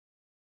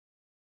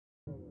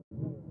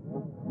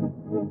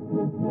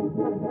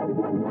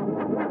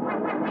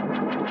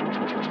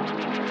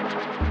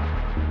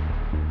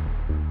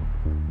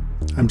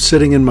I'm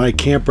sitting in my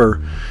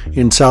camper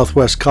in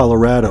southwest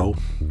Colorado,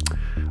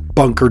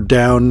 bunkered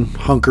down,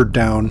 hunkered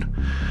down,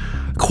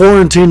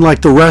 quarantined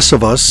like the rest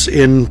of us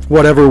in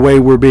whatever way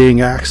we're being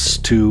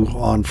asked to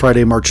on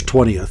Friday, March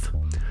 20th.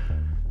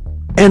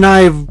 And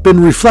I've been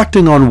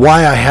reflecting on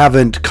why I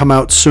haven't come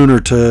out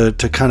sooner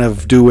to kind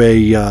of do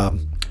a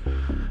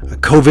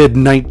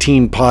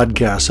COVID-19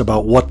 podcast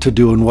about what to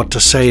do and what to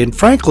say. And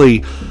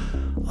frankly,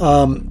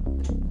 I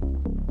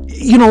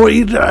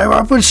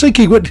was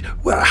thinking,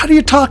 how do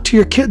you talk to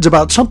your kids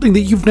about something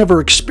that you've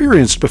never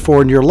experienced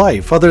before in your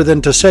life, other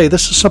than to say,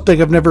 this is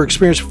something I've never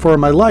experienced before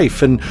in my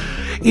life? And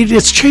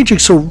it's changing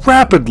so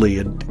rapidly.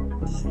 And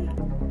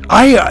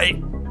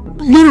I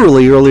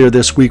literally earlier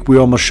this week, we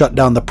almost shut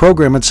down the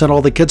program and sent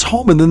all the kids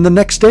home. And then the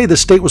next day, the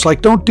state was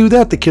like, don't do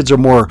that. The kids are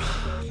more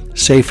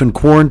safe in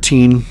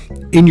quarantine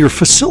in your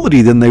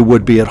facility than they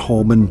would be at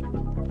home. And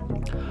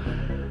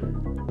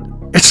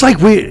it's like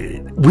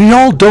we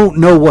all don't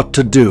know what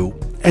to do.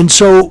 And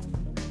so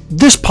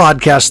this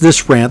podcast,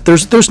 this rant,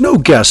 there's no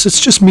guests.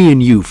 It's just me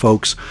and you,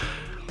 folks.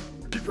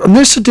 On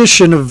this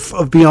edition of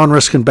Beyond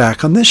Risk and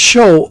Back, on this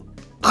show,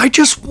 I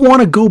just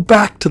want to go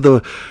back to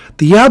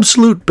the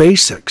absolute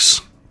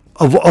basics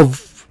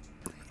of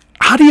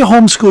how do you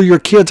homeschool your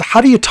kids?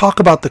 How do you talk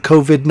about the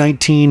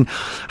COVID-19?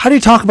 How do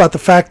you talk about the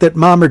fact that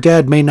mom or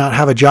dad may not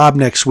have a job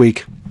next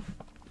week?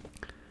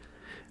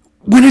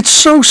 When it's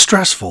so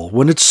stressful,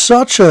 when it's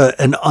such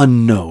an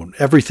unknown,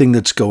 everything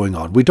that's going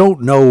on, we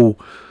don't know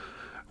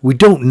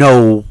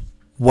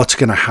what's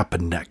going to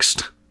happen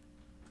next.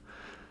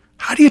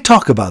 How do you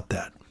talk about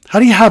that? How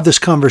do you have this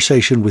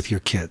conversation with your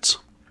kids?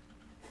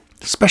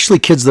 Especially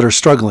kids that are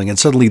struggling and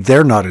suddenly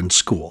they're not in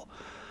school.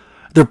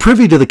 They're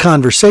privy to the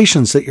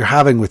conversations that you're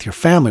having with your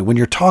family. When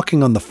you're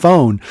talking on the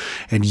phone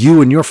and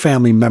you and your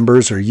family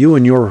members or you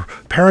and your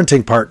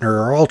parenting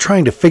partner are all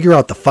trying to figure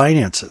out the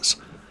finances.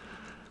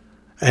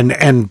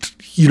 And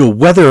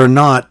whether or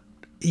not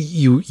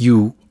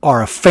you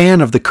are a fan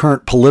of the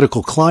current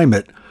political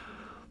climate,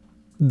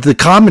 the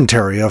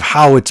commentary of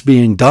how it's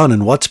being done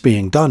and what's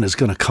being done is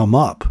going to come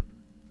up.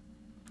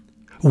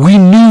 We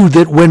knew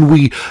that when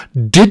we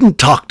didn't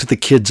talk to the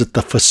kids at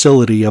the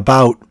facility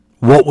about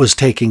what was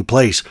taking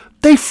place,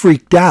 they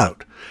freaked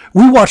out.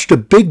 We watched a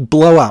big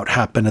blowout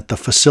happen at the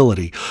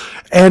facility,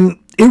 and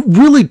it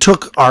really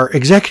took our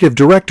executive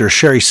director,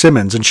 Sherry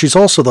Simmons, and she's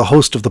also the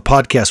host of the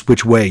podcast,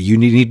 Which Way. You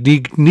need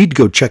to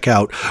go check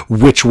out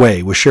Which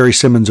Way with Sherry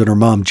Simmons and her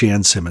mom,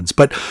 Jan Simmons.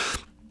 But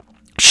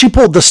she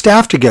pulled the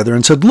staff together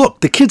and said,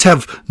 look, the kids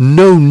have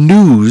no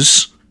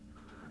news.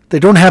 They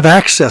don't have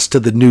access to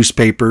the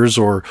newspapers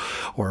or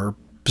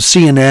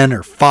CNN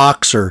or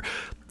Fox, or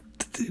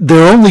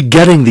they're only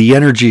getting the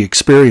energy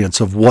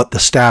experience of what the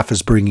staff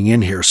is bringing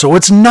in here. So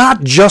it's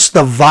not just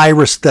the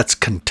virus that's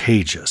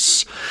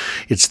contagious.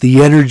 It's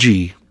the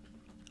energy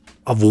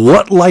of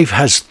what life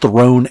has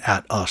thrown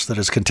at us that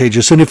is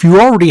contagious. And if you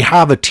already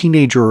have a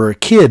teenager or a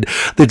kid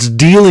that's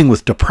dealing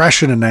with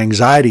depression and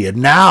anxiety, and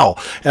now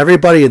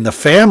everybody in the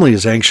family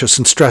is anxious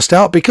and stressed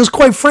out because,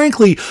 quite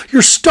frankly,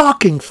 you're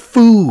stocking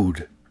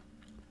food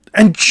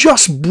and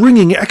just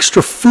bringing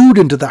extra food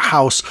into the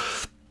house,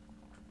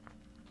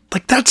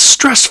 like, that's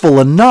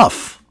stressful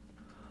enough.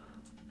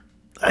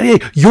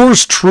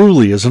 Yours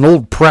truly is an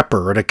old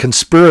prepper and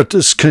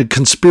a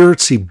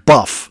conspiracy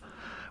buff.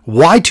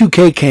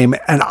 Y2K came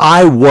and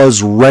I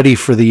was ready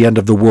for the end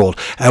of the world.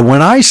 And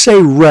when I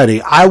say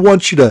ready, I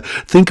want you to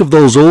think of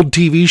those old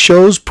TV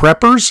shows,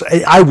 Preppers.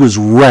 I was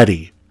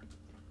ready.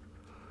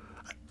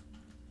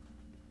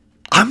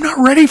 I'm not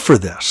ready for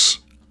this.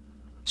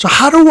 So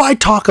how do I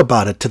talk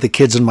about it to the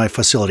kids in my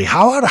facility?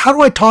 How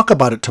do I talk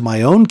about it to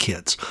my own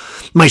kids?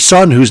 My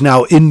son, who's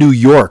now in New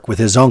York with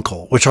his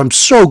uncle, which I'm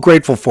so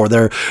grateful for.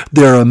 They're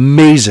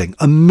amazing,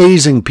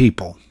 amazing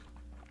people.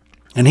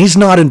 And he's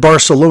not in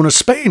Barcelona,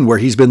 Spain, where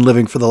he's been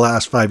living for the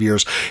last 5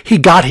 years. He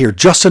got here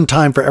just in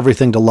time for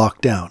everything to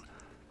lock down.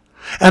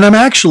 And I'm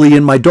actually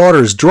in my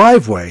daughter's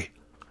driveway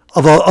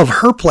of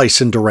her place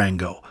in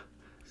Durango,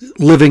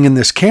 living in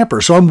this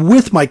camper. So I'm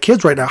with my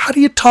kids right now. How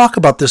do you talk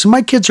about this? And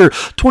my kids are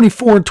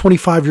 24 and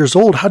 25 years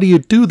old. How do you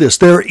do this?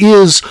 There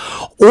is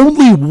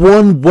only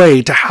one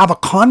way to have a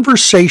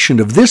conversation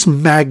of this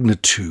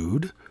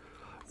magnitude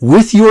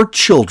with your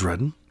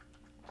children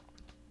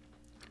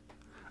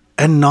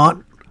and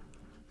not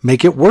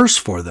make it worse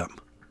for them.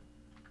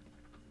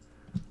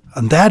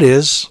 And that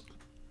is,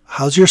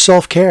 how's your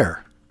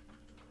self-care?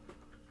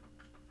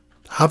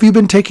 How have you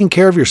been taking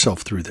care of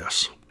yourself through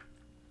this?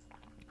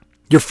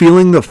 You're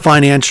feeling the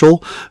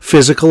financial,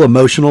 physical,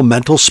 emotional,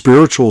 mental,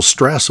 spiritual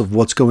stress of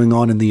what's going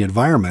on in the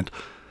environment.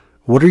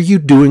 What are you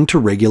doing to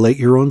regulate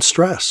your own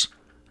stress?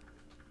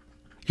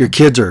 Your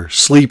kids are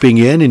sleeping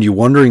in and you're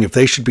wondering if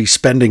they should be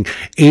spending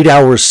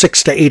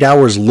 6 to 8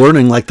 hours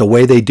learning like the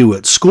way they do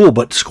at school,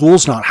 but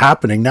school's not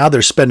happening. Now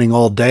they're spending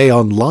all day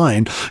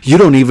online. You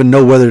don't even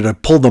know whether to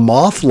pull them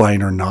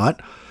offline or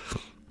not.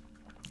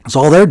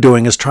 So all they're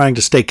doing is trying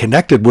to stay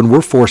connected when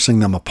we're forcing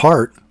them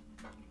apart.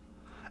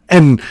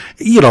 And,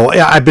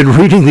 I've been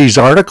reading these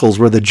articles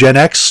where the Gen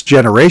X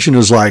generation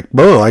is like,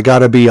 oh, I got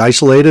to be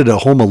isolated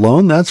at home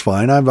alone. That's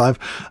fine. I'm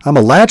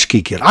a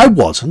latchkey kid. I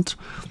wasn't.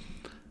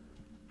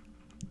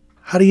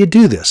 How do you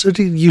do this?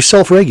 You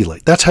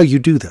self-regulate. That's how you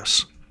do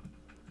this.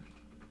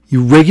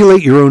 You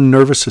regulate your own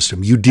nervous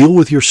system. You deal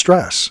with your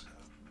stress.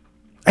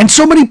 And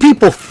so many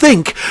people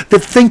think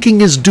that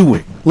thinking is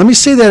doing. Let me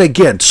say that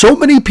again. So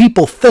many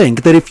people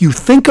think that if you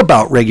think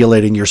about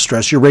regulating your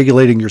stress, you're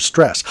regulating your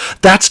stress.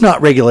 That's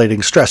not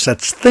regulating stress.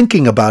 That's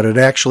thinking about it,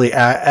 actually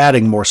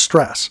adding more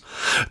stress.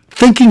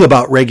 Thinking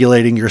about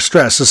regulating your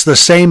stress is the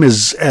same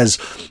as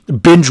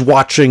binge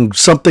watching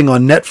something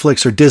on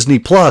Netflix or Disney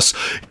Plus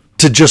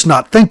to just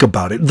not think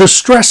about it. The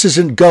stress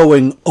isn't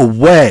going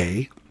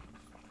away.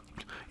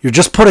 You're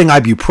just putting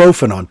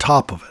ibuprofen on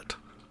top of it.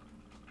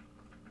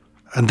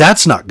 And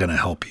that's not going to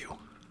help you.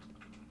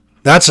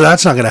 That's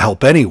not going to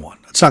help anyone.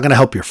 It's not going to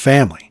help your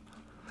family.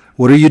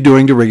 What are you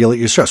doing to regulate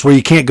your stress? Well,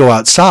 you can't go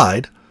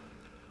outside.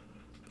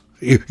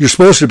 You're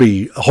supposed to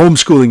be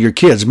homeschooling your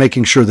kids,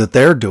 making sure that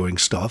they're doing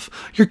stuff.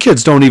 Your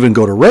kids don't even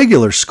go to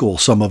regular school,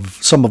 some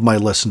of my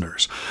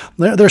listeners.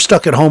 They're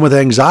stuck at home with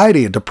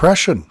anxiety and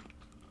depression.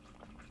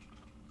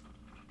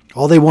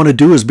 All they want to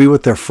do is be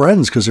with their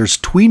friends because there's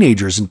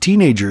teenagers and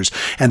teenagers.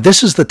 And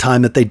this is the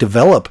time that they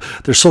develop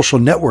their social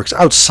networks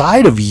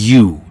outside of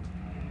you.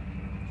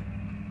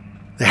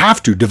 They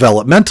have to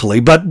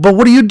developmentally, but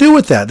what do you do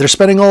with that? They're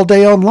spending all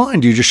day online.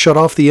 Do you just shut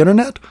off the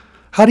internet?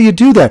 How do you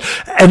do that?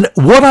 And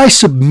what I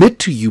submit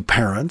to you,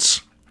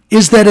 parents,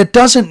 is that it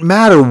doesn't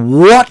matter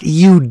what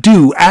you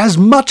do as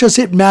much as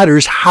it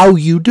matters how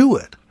you do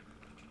it.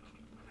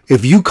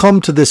 If you come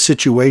to this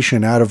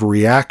situation out of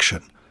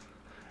reaction,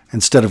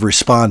 instead of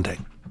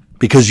responding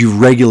because you've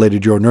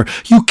regulated your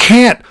nerve. You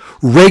can't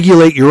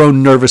regulate your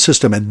own nervous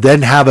system and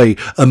then have a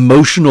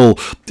emotional,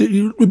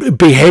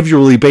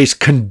 behaviorally based,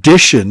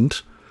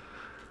 conditioned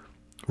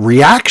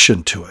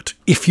reaction to it.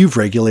 If you've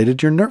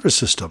regulated your nervous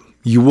system,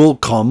 you will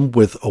come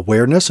with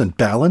awareness and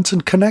balance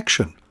and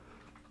connection.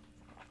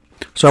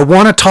 So I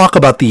want to talk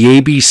about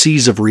the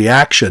ABCs of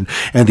reaction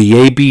and the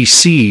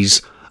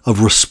ABCs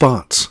of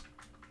response.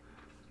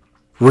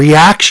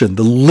 Reaction,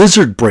 the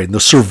lizard brain, the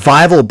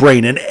survival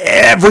brain, and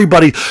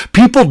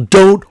people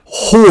don't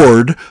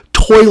hoard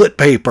toilet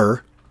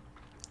paper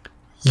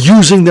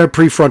using their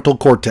prefrontal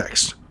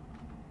cortex.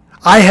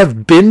 I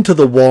have been to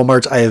the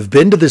Walmarts, I have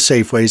been to the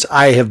Safeways,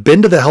 I have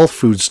been to the health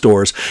food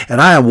stores,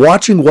 and I am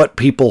watching what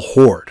people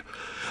hoard.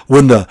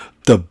 When the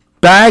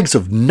bags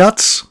of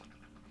nuts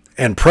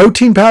and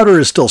protein powder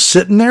is still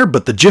sitting there,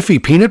 but the Jiffy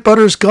peanut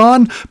butter is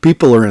gone,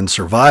 people are in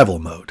survival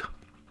mode.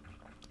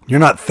 You're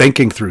not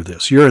thinking through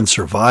this. You're in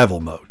survival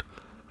mode.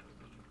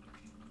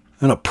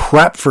 In a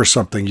prep for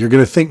something, you're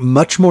going to think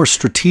much more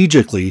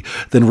strategically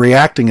than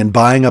reacting and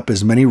buying up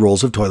as many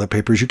rolls of toilet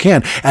paper as you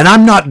can. And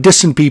I'm not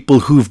dissing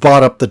people who've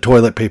bought up the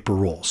toilet paper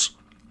rolls.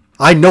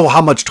 I know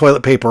how much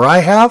toilet paper I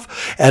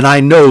have, and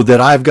I know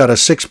that I've got a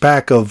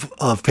 6-pack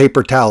of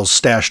paper towels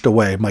stashed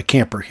away in my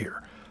camper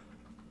here.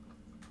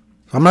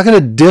 I'm not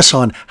going to diss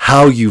on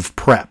how you've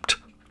prepped.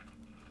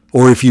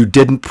 Or if you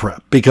didn't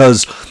prep,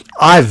 because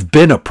I've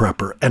been a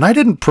prepper and I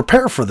didn't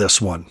prepare for this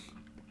one.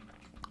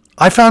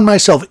 I found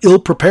myself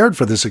ill-prepared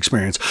for this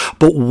experience.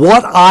 But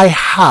what I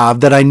have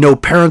that I know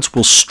parents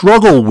will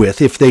struggle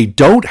with if they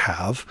don't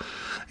have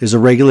is a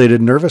regulated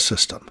nervous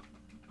system.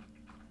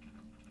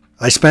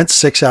 I spent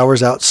 6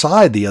 hours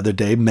outside the other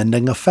day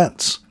mending a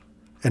fence,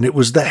 and it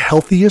was the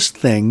healthiest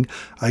thing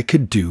I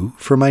could do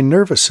for my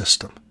nervous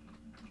system.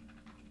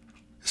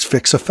 Is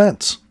fix a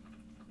fence.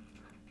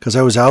 Because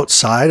I was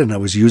outside and I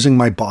was using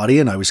my body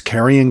and I was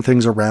carrying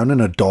things around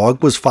and a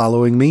dog was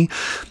following me.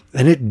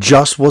 And it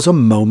just was a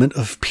moment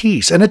of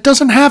peace. And it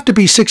doesn't have to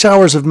be 6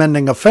 hours of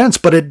mending a fence,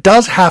 but it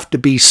does have to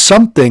be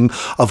something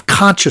of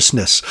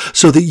consciousness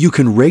so that you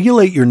can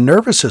regulate your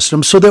nervous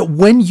system so that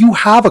when you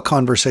have a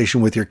conversation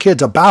with your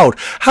kids about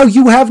how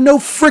you have no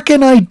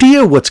frickin'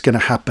 idea what's going to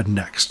happen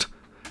next,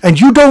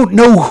 and you don't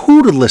know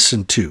who to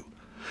listen to,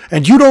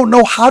 and you don't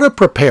know how to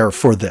prepare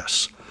for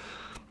this,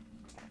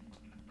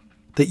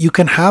 that you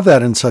can have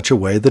that in such a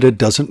way that it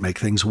doesn't make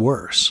things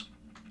worse.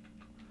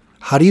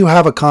 How do you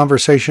have a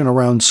conversation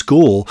around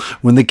school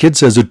when the kid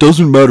says, it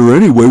doesn't matter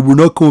anyway, we're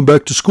not going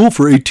back to school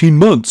for 18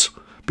 months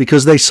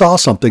because they saw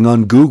something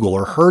on Google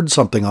or heard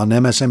something on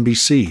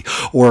MSNBC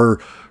or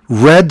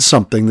read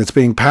something that's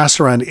being passed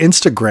around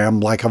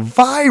Instagram like a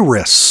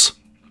virus?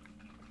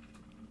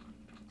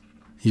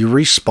 You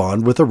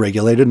respond with a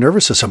regulated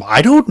nervous system.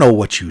 I don't know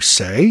what you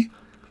say.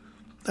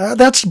 But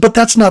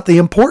that's not the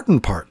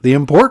important part. The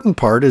important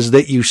part is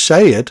that you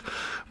say it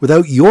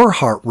without your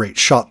heart rate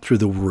shot through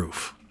the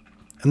roof.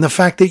 And the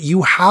fact that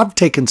you have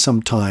taken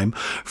some time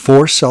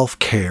for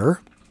self-care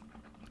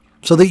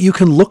so that you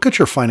can look at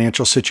your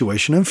financial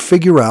situation and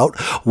figure out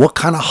what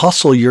kind of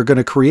hustle you're going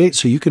to create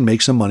so you can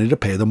make some money to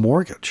pay the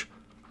mortgage.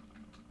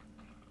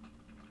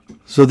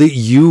 So that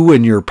you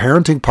and your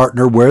parenting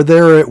partner,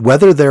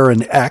 whether they're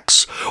an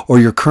ex or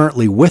you're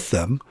currently with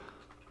them,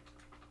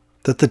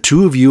 that the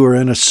two of you are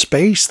in a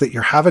space that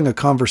you're having a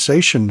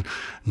conversation,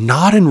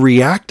 not in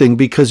reacting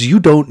because you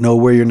don't know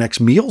where your next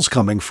meal's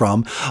coming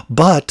from,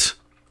 but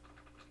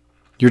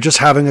you're just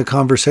having a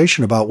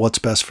conversation about what's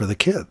best for the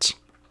kids.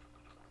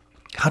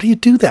 How do you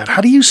do that? How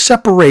do you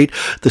separate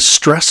the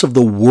stress of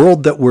the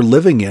world that we're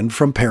living in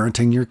from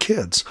parenting your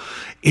kids?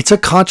 It's a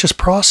conscious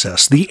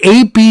process. The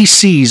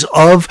ABCs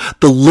of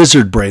the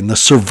lizard brain, the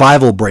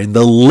survival brain,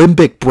 the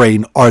limbic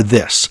brain are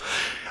this.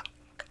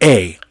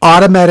 A,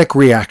 automatic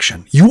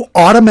reaction. You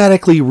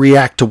automatically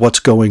react to what's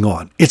going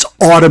on. It's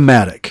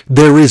automatic.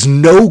 There is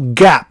no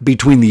gap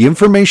between the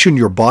information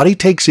your body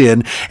takes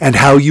in and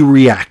how you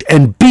react.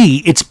 And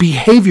B, it's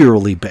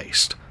behaviorally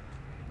based.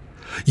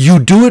 You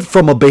do it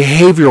from a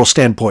behavioral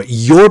standpoint.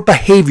 Your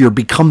behavior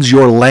becomes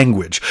your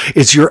language.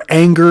 It's your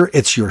anger.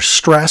 It's your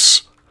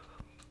stress.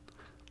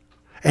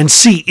 And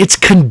C, it's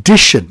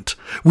conditioned,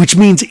 which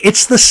means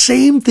it's the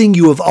same thing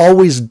you have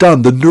always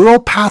done. The neural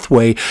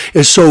pathway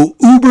is so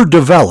uber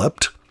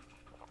developed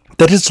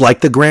that it's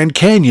like the Grand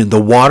Canyon.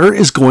 The water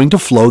is going to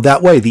flow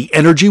that way. The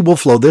energy will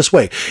flow this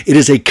way. It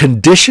is a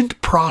conditioned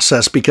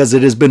process because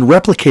it has been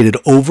replicated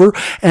over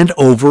and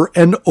over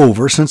and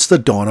over since the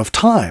dawn of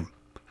time.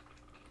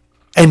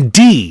 And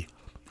D,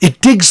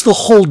 it digs the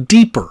hole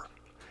deeper.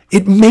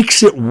 It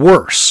makes it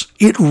worse.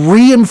 It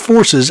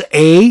reinforces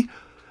A,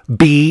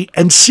 B,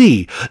 and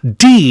C.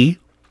 D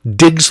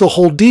digs the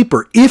hole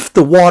deeper. If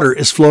the water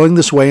is flowing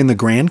this way in the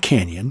Grand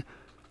Canyon,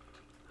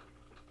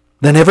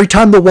 then every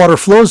time the water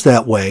flows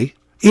that way,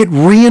 it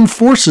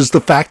reinforces the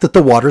fact that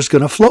the water is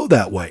going to flow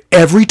that way.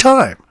 Every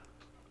time.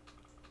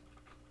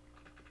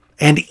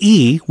 And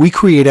E, we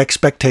create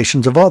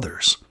expectations of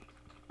others.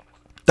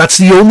 That's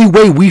the only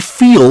way we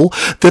feel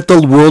that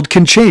the world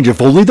can change.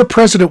 If only the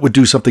president would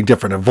do something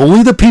different. If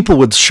only the people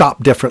would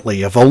shop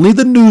differently. If only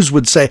the news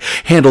would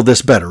handle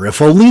this better.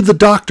 If only the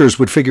doctors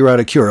would figure out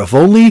a cure. If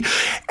only,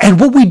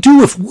 and what we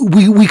do, if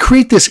we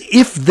create this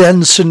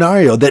if-then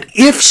scenario, that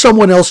if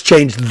someone else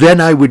changed, then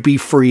I would be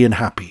free and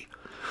happy.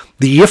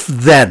 The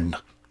if-then.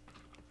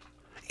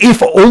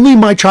 If only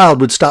my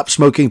child would stop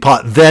smoking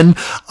pot, then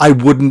I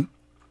wouldn't.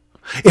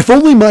 If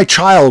only my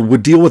child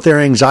would deal with their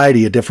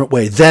anxiety a different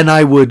way, then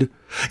I would.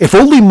 If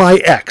only my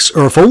ex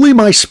or if only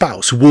my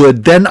spouse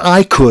would, then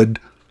I could.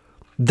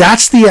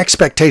 That's the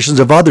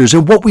expectations of others.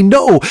 And what we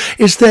know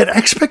is that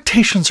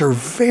expectations are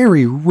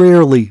very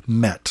rarely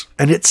met,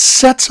 and it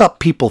sets up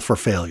people for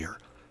failure.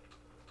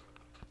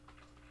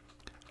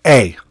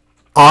 A,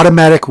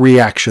 automatic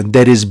reaction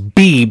that is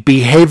B,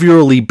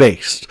 behaviorally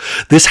based.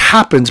 This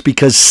happens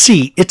because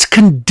C, it's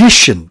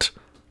conditioned.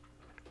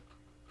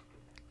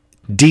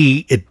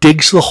 D, it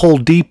digs the hole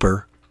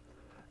deeper.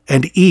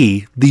 And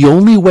E, the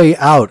only way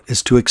out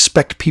is to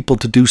expect people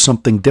to do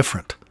something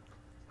different.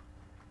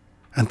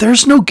 And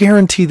there's no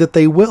guarantee that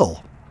they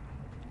will.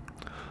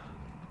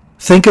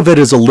 Think of it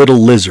as a little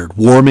lizard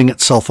warming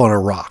itself on a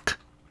rock,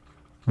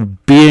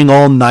 being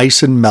all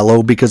nice and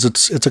mellow because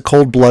it's a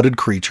cold-blooded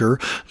creature.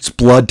 Its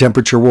blood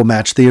temperature will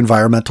match the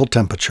environmental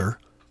temperature.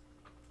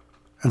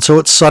 And so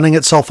it's sunning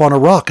itself on a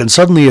rock, and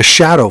suddenly a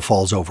shadow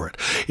falls over it.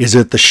 Is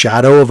it the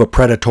shadow of a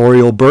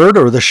predatorial bird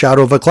or the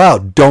shadow of a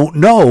cloud? Don't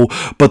know,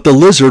 but the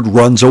lizard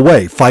runs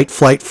away. Fight,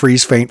 flight,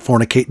 freeze, faint,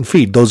 fornicate, and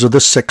feed. Those are the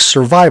 6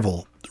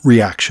 survival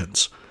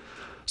reactions.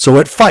 So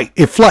it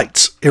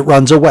flights, it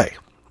runs away.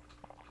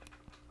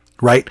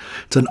 Right?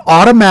 It's an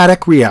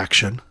automatic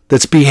reaction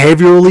that's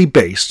behaviorally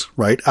based,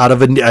 right? Out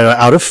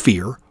of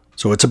fear.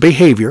 So it's a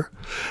behavior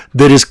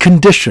that is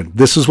conditioned.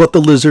 This is what the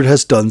lizard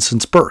has done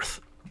since birth.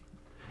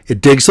 It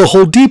digs the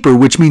hole deeper,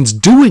 which means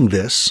doing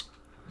this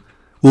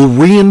will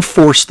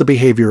reinforce the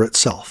behavior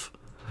itself.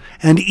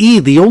 And E,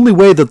 the only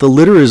way that the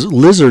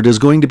lizard is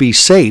going to be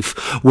safe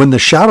when the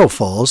shadow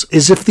falls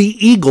is if the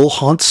eagle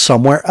hunts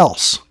somewhere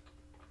else.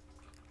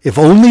 If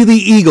only the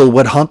eagle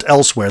would hunt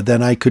elsewhere,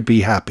 then I could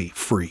be happy,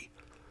 free.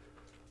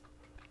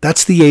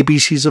 That's the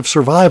ABCs of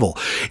survival.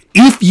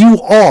 If you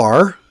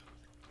are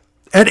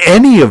at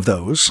any of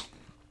those,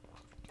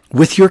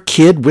 with your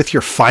kid, with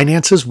your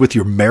finances, with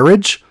your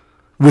marriage,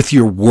 with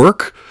your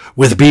work,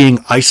 with being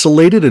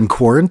isolated and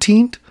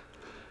quarantined,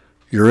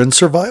 you're in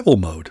survival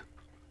mode.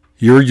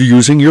 You're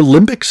using your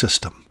limbic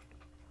system.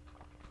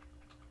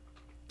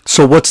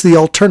 So what's the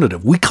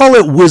alternative? We call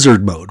it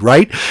wizard mode,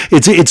 right?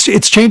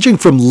 It's changing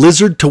from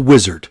lizard to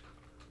wizard.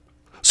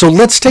 So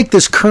let's take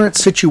this current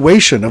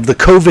situation of the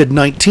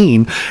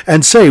COVID-19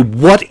 and say,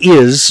 what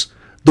is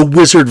the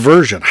wizard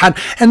version?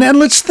 And then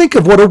let's think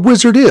of what a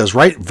wizard is,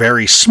 right?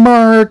 Very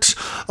smart,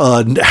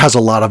 has a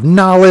lot of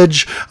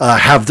knowledge,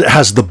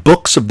 has the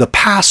books of the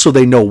past so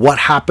they know what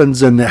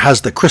happens, and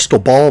has the crystal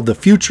ball of the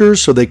future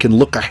so they can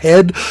look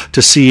ahead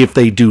to see if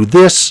they do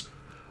this,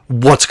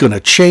 what's going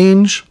to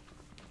change.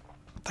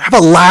 They have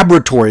a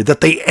laboratory that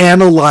they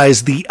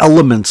analyze the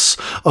elements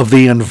of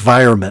the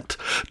environment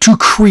to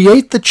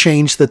create the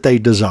change that they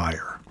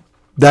desire.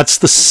 That's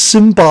the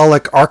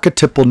symbolic,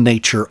 archetypal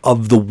nature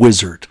of the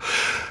wizard.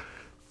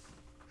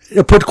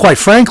 Put quite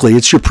frankly,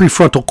 it's your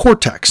prefrontal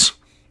cortex.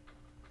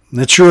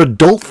 It's your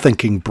adult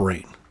thinking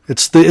brain.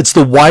 It's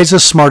the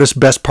wisest, smartest,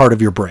 best part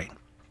of your brain.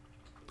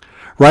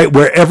 right?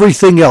 Where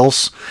everything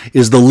else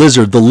is the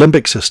lizard, the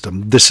limbic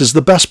system. This is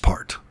the best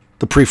part,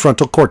 the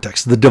prefrontal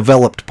cortex, the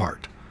developed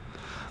part.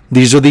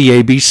 These are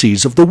the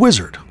ABCs of the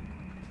wizard.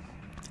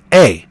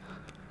 A,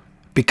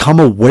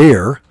 become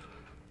aware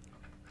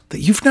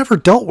that you've never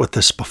dealt with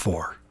this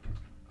before.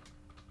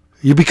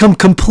 You become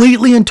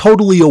completely and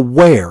totally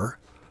aware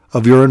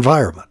of your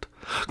environment,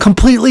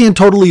 completely and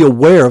totally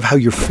aware of how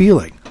you're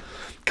feeling,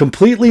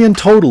 completely and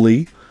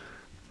totally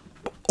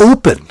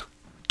open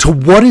to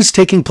what is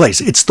taking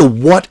place. It's the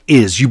what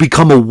is. You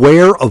become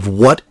aware of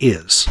what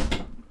is.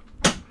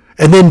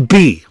 And then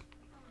B,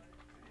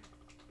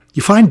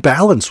 you find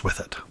balance with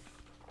it.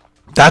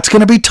 That's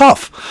going to be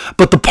tough,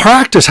 but the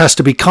practice has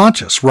to be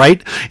conscious,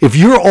 right? If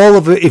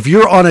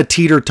you're on a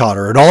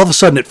teeter-totter and all of a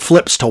sudden it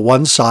flips to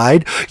one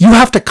side, you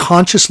have to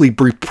consciously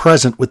be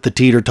present with the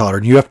teeter-totter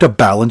and you have to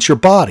balance your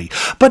body.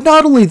 But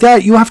not only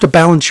that, you have to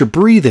balance your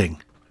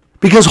breathing,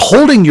 because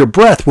holding your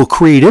breath will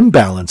create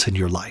imbalance in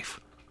your life.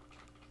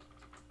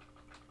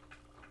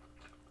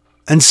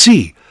 And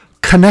C,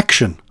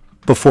 connection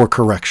before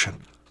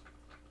correction.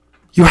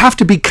 You have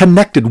to be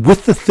connected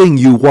with the thing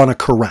you want to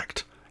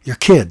correct. Your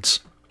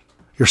kids,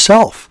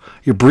 yourself,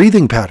 your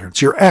breathing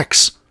patterns, your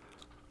ex,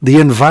 the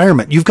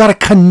environment. You've got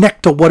to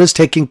connect to what is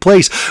taking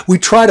place. We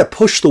try to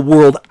push the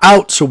world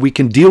out so we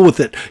can deal with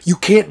it. You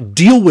can't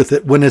deal with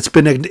it when it's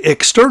been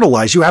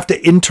externalized. You have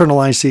to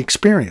internalize the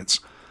experience.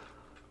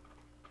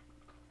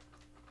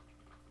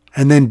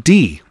 And then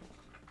D,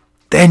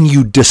 then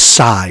you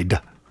decide.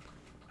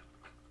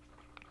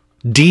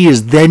 D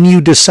is then you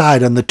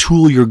decide on the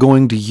tool you're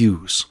going to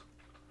use.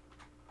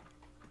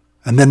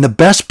 And then the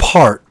best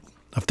part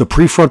of the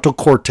prefrontal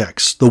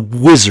cortex, the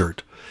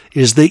wizard,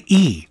 is the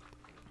E.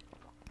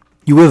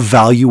 You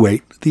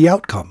evaluate the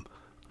outcome.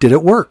 Did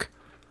it work?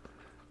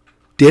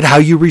 Did how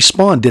you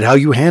respond? Did how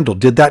you handle?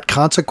 Did that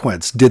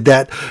consequence? Did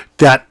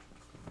that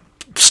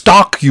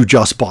stock you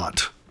just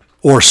bought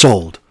or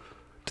sold?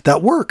 Did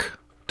that work?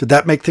 Did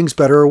that make things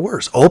better or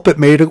worse? Oh, it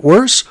made it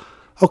worse?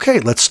 Okay,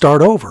 let's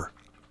start over.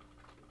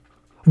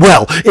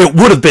 Well, it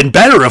would have been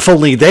better if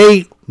only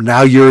they...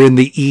 Now you're in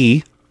the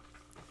E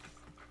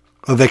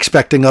of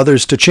expecting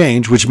others to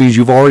change, which means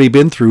you've already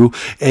been through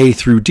A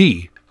through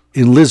D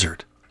in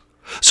lizard.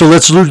 So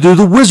let's do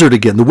the wizard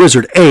again. The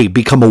wizard: A,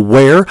 become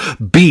aware.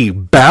 B,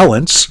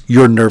 balance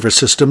your nervous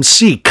system.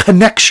 C,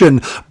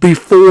 connection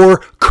before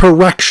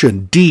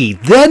correction. D,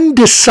 then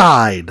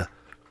decide.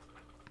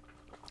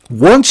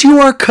 Once you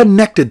are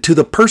connected to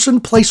the person,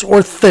 place,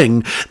 or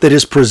thing that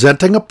is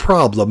presenting a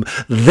problem,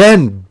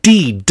 then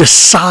D,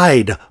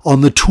 decide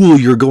on the tool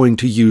you're going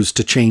to use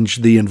to change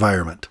the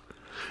environment.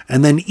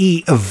 And then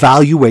E,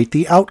 evaluate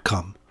the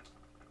outcome.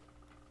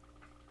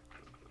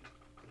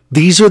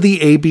 These are the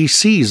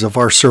ABCs of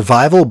our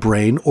survival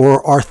brain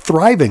or our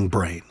thriving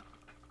brain.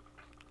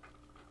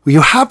 Well,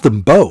 you have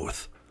them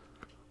both.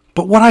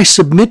 But what I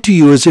submit to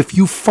you is if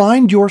you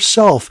find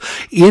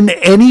yourself in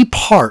any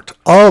part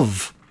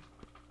of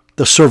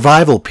the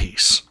survival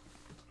piece,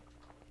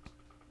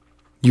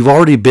 you've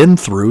already been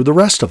through the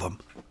rest of them.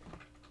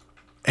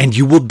 And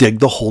you will dig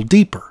the hole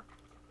deeper.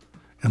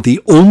 And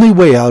the only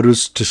way out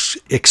is to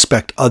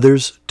expect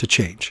others to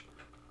change.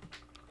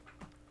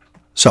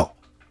 So,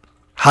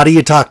 how do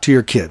you talk to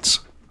your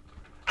kids?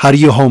 How do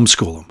you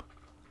homeschool them?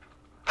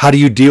 How do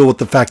you deal with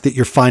the fact that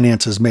your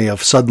finances may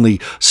have suddenly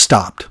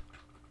stopped?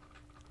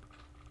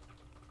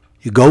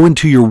 You go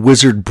into your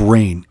wizard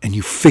brain and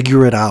you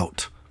figure it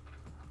out.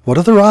 What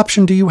other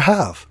option do you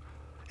have?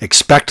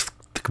 Expect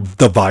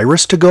the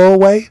virus to go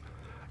away?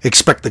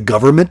 Expect the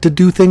government to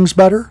do things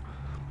better?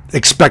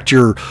 Expect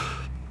your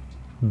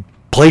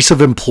place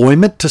of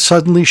employment to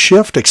suddenly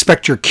shift?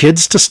 Expect your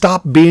kids to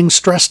stop being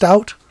stressed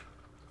out?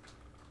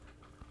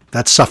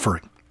 That's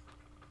suffering.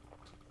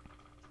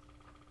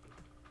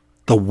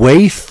 The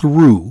way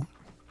through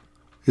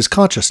is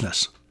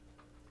consciousness.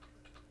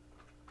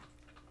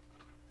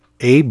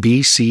 A,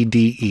 B, C,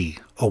 D, E.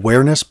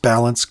 Awareness,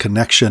 balance,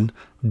 connection.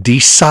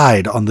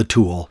 Decide on the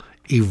tool.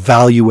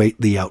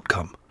 Evaluate the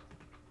outcome.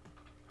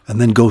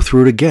 And then go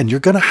through it again. You're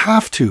going to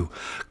have to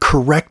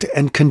correct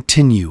and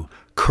continue.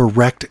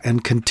 Correct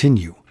and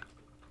continue.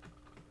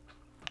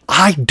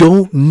 I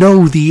don't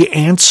know the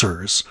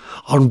answers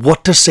on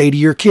what to say to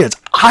your kids.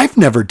 I've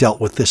never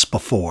dealt with this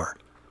before.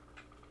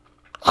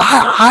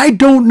 I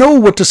don't know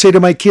what to say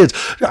to my kids.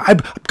 I'm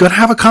going to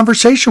have a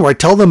conversation where I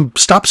tell them,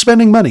 stop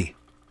spending money.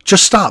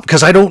 Just stop,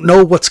 because I don't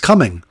know what's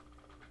coming.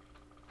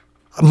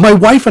 My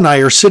wife and I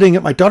are sitting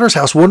at my daughter's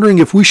house wondering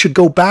if we should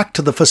go back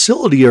to the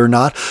facility or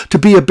not to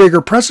be a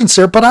bigger presence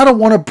there, but I don't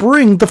want to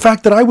bring the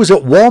fact that I was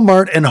at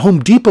Walmart and Home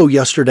Depot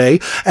yesterday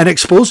and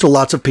exposed to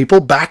lots of people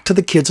back to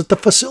the kids at the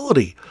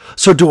facility.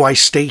 So do I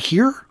stay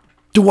here?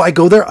 Do I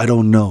go there? I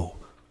don't know.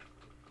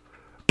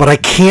 But I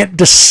can't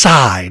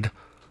decide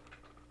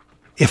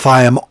if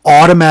I am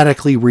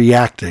automatically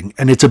reacting,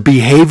 and it's a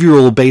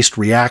behavioral-based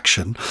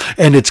reaction,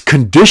 and it's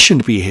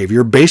conditioned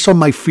behavior based on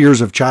my fears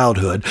of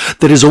childhood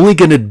that is only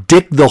going to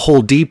dig the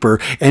hole deeper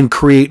and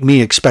create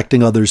me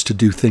expecting others to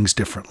do things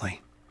differently.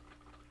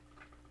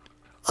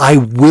 I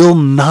will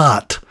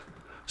not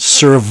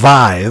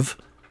survive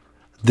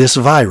this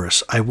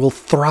virus. I will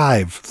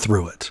thrive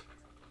through it.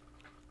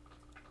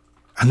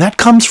 And that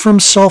comes from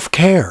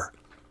self-care.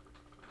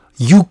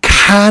 You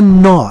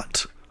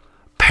cannot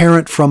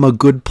parent from a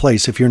good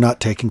place if you're not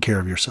taking care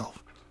of yourself.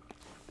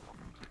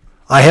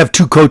 I have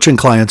 2 coaching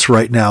clients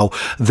right now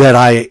that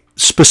I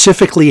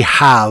specifically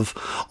have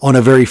on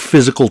a very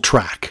physical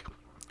track.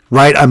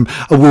 Right,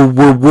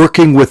 we're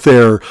working with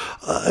their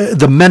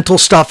the mental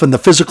stuff and the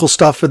physical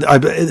stuff and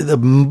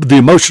the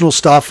emotional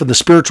stuff and the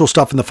spiritual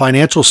stuff and the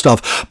financial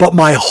stuff. But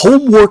my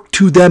homework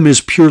to them is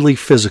purely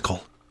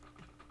physical.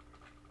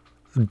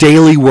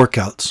 Daily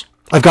workouts.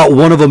 I've got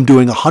one of them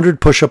doing 100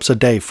 push-ups a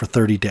day for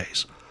 30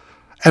 days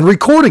and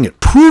recording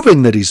it,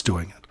 proving that he's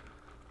doing it.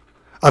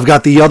 I've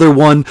got the other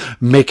one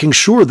making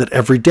sure that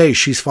every day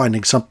she's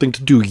finding something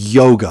to do,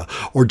 yoga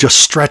or just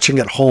stretching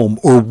at home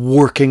or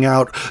working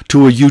out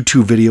to a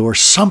YouTube video or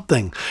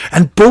something.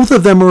 And both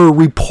of them are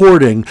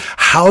reporting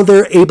how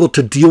they're able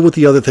to deal with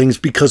the other things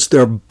because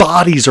their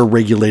bodies are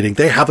regulating.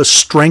 They have a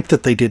strength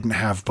that they didn't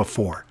have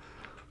before.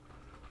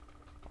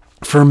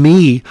 For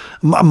me,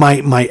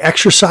 my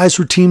exercise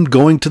routine,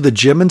 going to the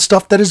gym and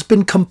stuff, that has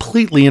been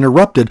completely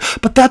interrupted.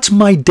 But that's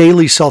my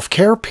daily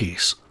self-care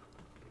piece.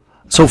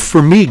 So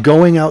for me,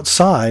 going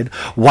outside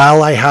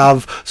while I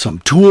have some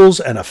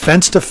tools and a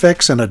fence to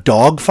fix and a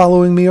dog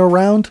following me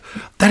around,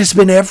 that has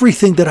been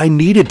everything that I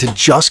needed to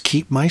just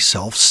keep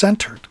myself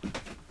centered.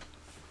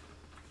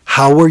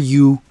 How are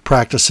you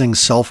practicing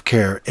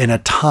self-care in a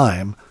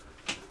time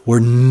where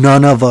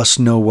none of us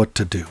know what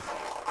to do?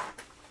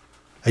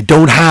 I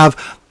don't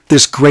have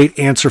this great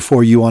answer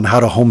for you on how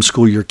to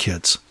homeschool your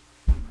kids,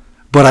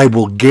 but I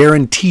will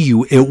guarantee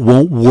you it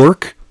won't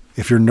work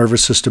if your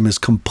nervous system is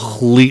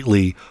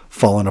completely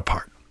fallen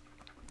apart.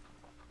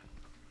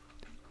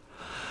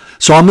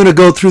 So I'm going to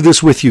go through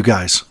this with you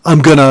guys. I'm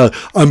going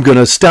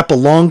to step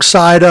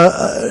alongside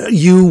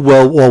you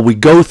while we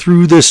go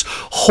through this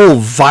whole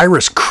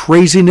virus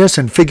craziness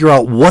and figure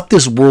out what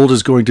this world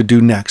is going to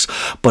do next.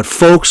 But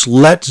folks,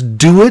 let's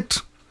do it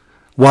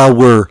while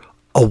we're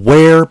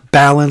aware,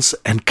 balanced,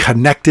 and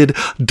connected,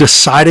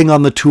 deciding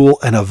on the tool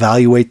and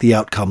evaluate the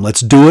outcome.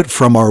 Let's do it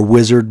from our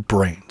wizard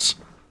brains.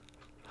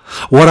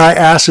 What I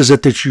ask is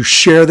that you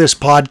share this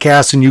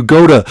podcast and you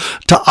go to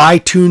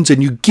iTunes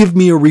and you give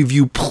me a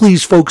review.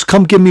 Please, folks,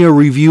 come give me a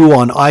review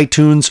on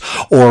iTunes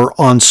or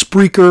on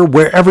Spreaker,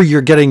 wherever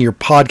you're getting your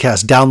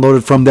podcast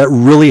downloaded from. That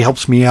really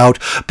helps me out.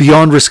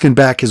 Beyond Risk and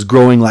Back is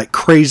growing like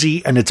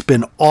crazy, and it's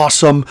been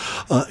awesome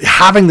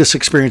having this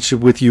experience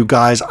with you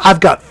guys. I've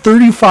got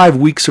 35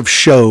 weeks of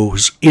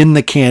shows in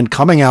the can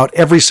coming out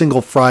every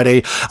single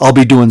Friday. I'll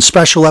be doing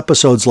special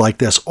episodes like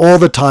this all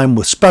the time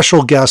with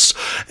special guests,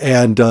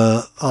 and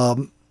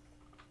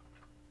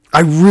I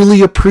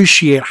really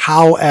appreciate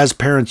how, as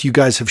parents, you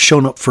guys have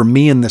shown up for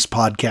me in this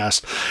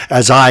podcast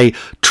as I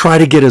try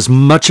to get as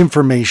much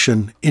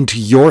information into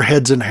your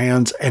heads and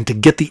hands and to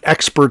get the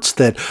experts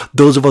that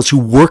those of us who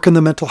work in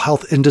the mental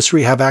health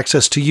industry have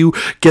access to. You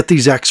get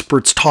these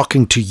experts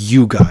talking to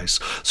you guys.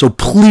 So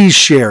please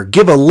share,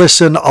 give a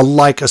listen, a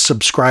like, a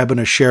subscribe, and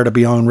a share to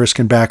Beyond Risk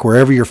and Back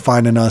wherever you're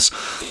finding us.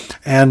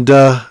 And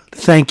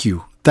thank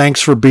you.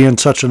 Thanks for being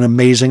such an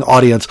amazing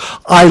audience.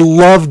 I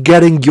love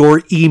getting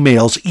your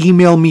emails.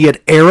 Email me at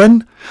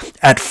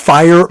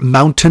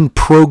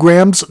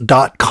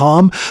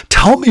aaron@firemountainprograms.com.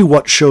 Tell me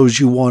what shows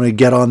you want to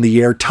get on the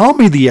air. Tell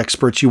me the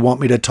experts you want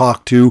me to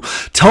talk to.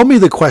 Tell me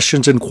the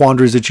questions and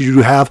quandaries that you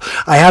do have.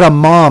 I had a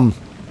mom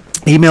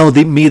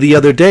emailed me the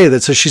other day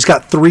that says she's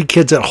got 3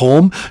 kids at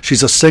home.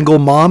 She's a single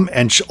mom,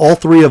 and all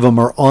 3 of them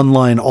are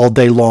online all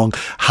day long.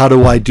 How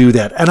do I do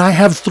that? And I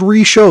have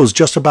 3 shows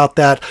just about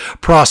that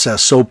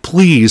process. So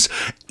please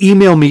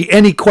email me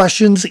any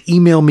questions,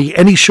 email me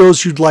any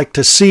shows you'd like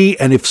to see.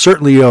 And if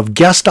certainly you have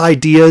guest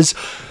ideas,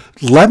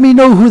 let me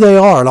know who they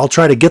are and I'll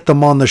try to get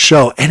them on the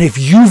show. And if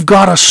you've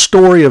got a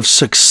story of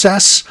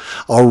success,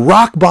 a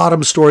rock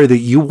bottom story that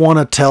you want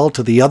to tell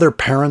to the other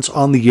parents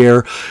on the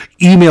air,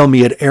 email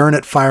me at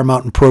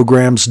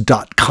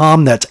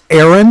aaron@firemountainprograms.com. That's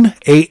Aaron,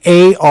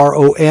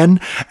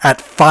 Aaron,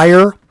 at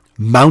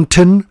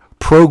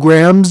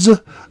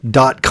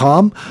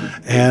firemountainprograms.com,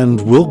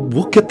 and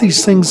we'll get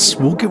these things.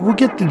 We'll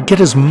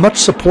get as much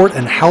support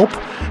and help,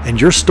 and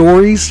your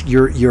stories,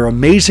 your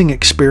amazing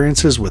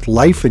experiences with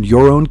life and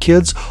your own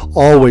kids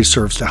always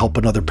serves to help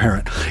another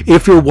parent.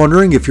 If you're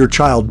wondering if your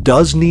child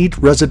does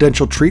need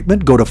residential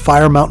treatment, go to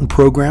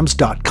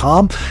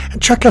firemountainprograms.com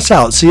and check us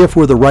out. See if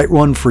we're the right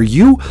one for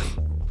you.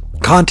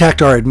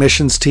 Contact our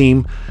admissions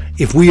team.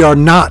 If we are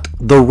not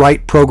the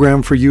right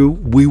program for you,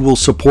 we will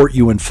support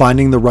you in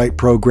finding the right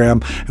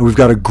program. And we've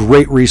got a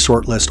great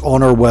resource list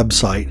on our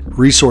website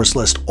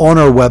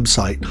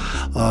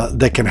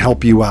that can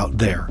help you out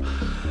there.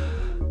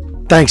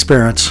 Thanks,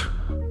 parents.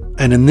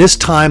 And in this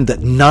time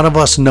that none of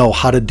us know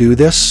how to do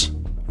this,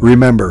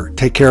 remember,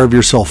 take care of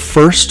yourself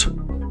first,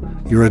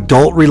 your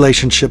adult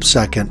relationship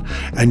second,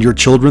 and your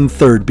children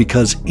third,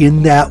 because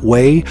in that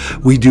way,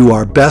 we do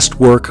our best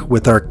work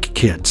with our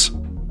kids.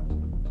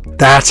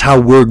 That's how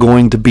we're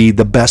going to be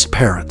the best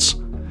parents.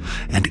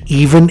 And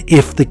even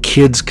if the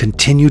kids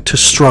continue to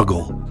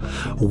struggle,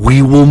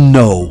 we will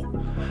know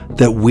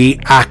that we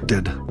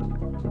acted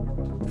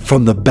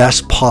from the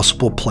best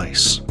possible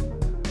place,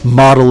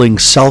 modeling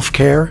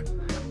self-care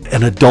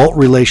and adult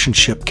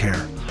relationship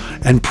care,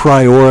 and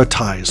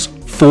prioritize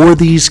for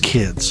these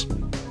kids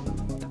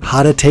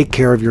how to take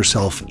care of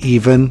yourself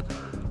even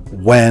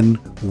when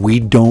we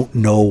don't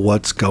know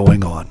what's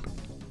going on.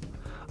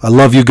 I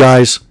love you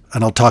guys,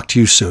 and I'll talk to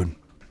you soon.